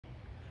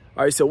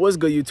All right, so what's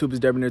good, YouTube?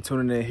 It's Devin there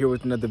tuning in here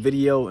with another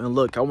video. And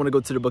look, I want to go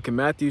to the book of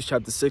Matthew,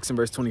 chapter 6 and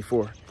verse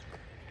 24.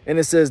 And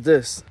it says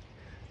this: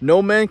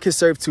 "No man can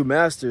serve two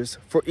masters,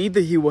 for either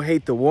he will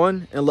hate the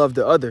one and love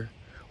the other,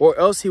 or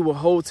else he will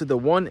hold to the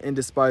one and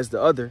despise the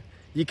other.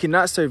 You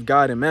cannot serve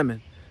God and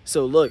mammon."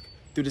 So look,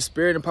 through the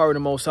spirit and power of the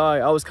Most High,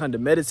 I was kind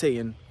of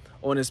meditating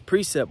on this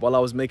precept while I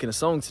was making a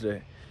song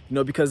today.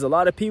 Because a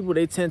lot of people,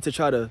 they tend to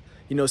try to,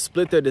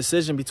 split their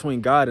decision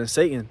between God and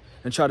Satan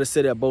and try to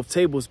sit at both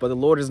tables. But the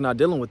Lord is not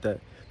dealing with that.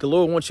 The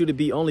Lord wants you to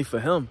be only for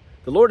him.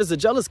 The Lord is a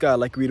jealous God,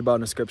 like we read about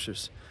in the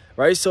scriptures,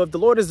 right? So if the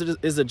Lord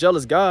is a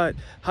jealous God,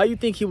 how you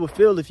think he will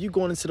feel if you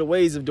going into the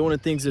ways of doing the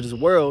things of this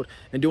world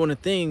and doing the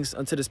things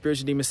unto the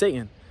spiritual demon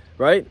Satan,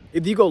 right?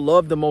 If you go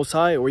love the Most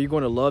High, or you're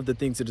going to love the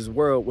things of this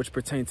world which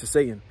pertain to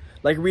Satan.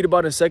 Like we read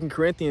about in 2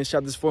 Corinthians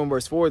chapters 4 and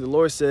verse 4, the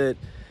Lord said,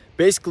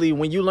 basically,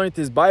 when you learned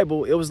this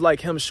Bible, it was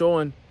like him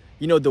showing,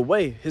 the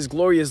way, his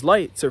glorious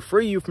light to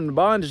free you from the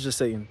bondage of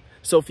Satan.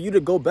 So for you to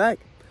go back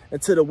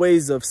into the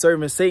ways of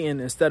serving Satan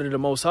instead of the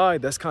Most High,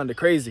 that's kind of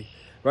crazy,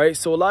 right?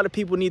 So a lot of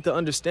people need to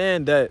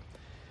understand that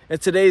in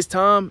today's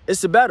time,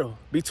 it's a battle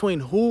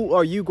between who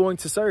are you going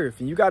to serve.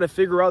 And you got to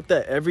figure out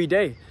that every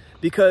day,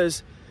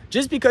 because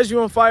just because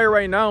you're on fire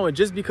right now and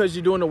just because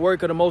you're doing the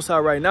work of the Most High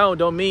right now,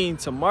 don't mean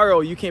tomorrow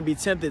you can't be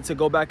tempted to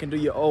go back and do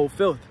your old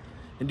filth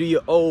and do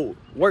your old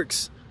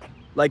works.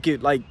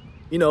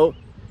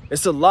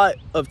 It's a lot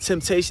of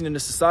temptation in the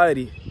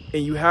society,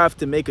 and you have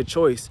to make a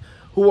choice.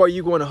 Who are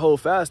you going to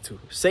hold fast to,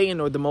 Satan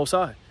or the Most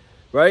High,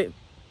 right?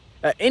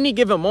 At any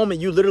given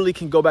moment, you literally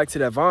can go back to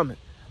that vomit,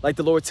 like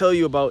the Lord tell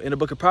you about in the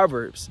book of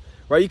Proverbs,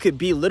 right? You could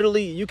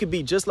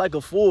be just like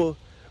a fool,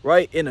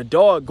 right? And a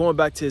dog going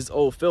back to his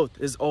old filth,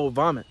 his old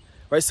vomit,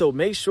 right? So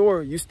make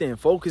sure you staying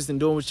focused and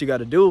doing what you got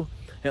to do,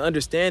 and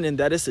understanding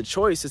that it's a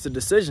choice, it's a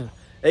decision,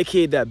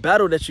 aka that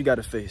battle that you got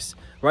to face,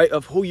 right?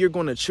 Of who you're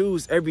going to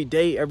choose every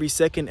day, every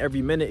second,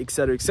 every minute,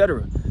 etc.,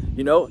 etc.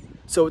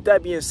 So with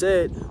that being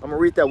said, I'm going to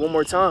read that one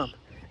more time.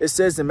 It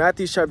says in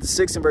Matthew chapter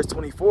 6 and verse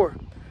 24,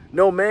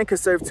 "No man can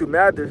serve two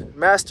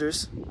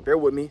masters," bear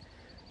with me,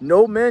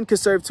 "no man can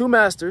serve two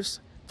masters,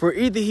 for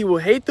either he will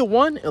hate the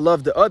one and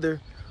love the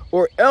other,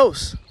 or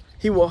else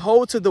he will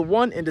hold to the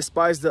one and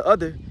despise the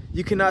other.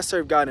 You cannot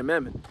serve God and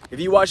mammon." If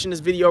you're watching this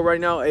video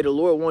right now, the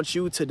Lord wants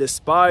you to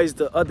despise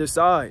the other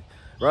side,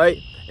 right?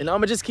 And I'm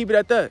going to just keep it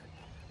at that,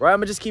 right?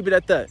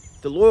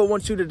 The Lord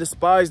wants you to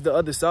despise the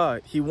other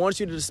side. He wants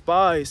you to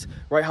despise,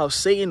 right, how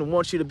Satan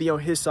wants you to be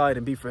on his side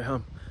and be for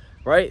him,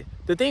 right?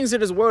 The things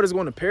of this world is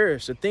going to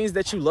perish. The things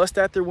that you lust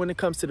after when it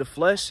comes to the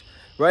flesh,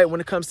 right?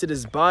 When it comes to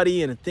this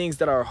body and the things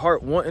that our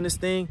heart want in this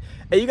thing,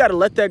 and you got to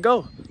let that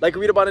go. Like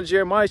we read about in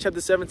Jeremiah chapter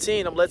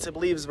 17, I'm led to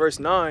believe it's verse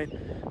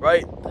 9,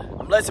 right?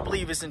 I'm led to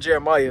believe it's in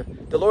Jeremiah.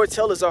 The Lord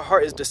tells us our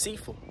heart is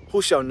deceitful.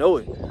 Who shall know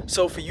it?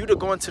 So for you to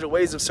go into the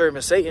ways of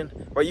serving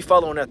Satan, right, you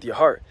following after your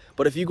heart.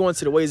 But if you go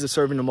into the ways of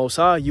serving the Most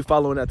High, you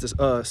following after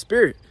the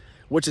spirit,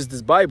 which is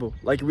this Bible,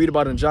 like you read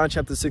about in John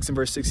chapter 6 and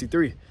verse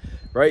 63,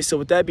 right? So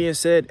with that being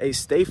said,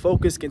 stay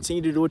focused,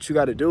 continue to do what you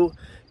got to do.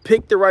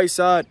 Pick the right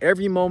side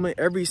every moment,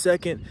 every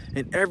second,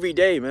 and every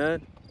day,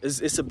 man.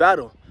 It's a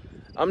battle.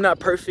 I'm not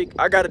perfect.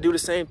 I got to do the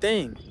same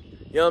thing.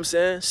 You know what I'm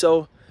saying?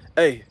 So,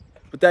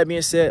 with that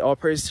being said, all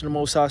praise to the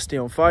Most High. Stay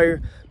on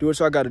fire. Do what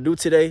I got to do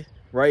today,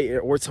 right?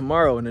 Or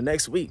tomorrow and the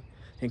next week.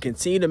 And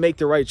continue to make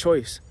the right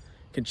choice.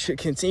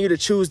 Continue to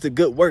choose the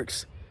good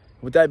works.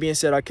 With that being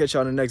said, I'll catch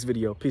y'all in the next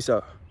video. Peace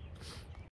out.